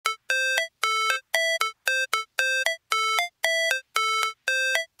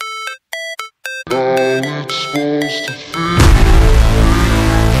it's supposed to feel.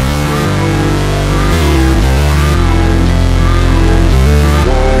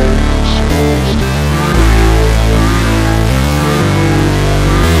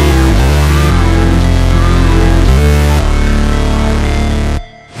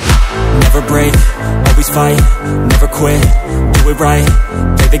 Never break, always fight, never quit, do it right,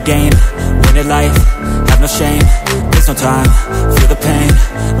 play the game, win it life, have no shame, there's no time, feel the pain,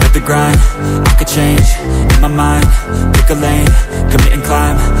 live the grind, I could change, in my mind, pick a lane, commit and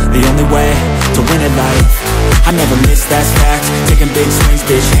climb, the only way to win it life. I never miss, that's fact, taking big swings,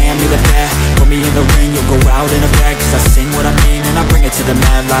 bitch, hand me the bat, put me in the ring, you'll go out in a bag, cause I sing what I mean and I bring it to the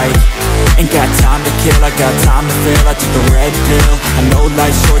mad light. Ain't got time to kill, I got time to feel, I took the red pill, I know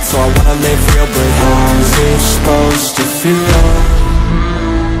life's short so I wanna live real, but how's it supposed to feel?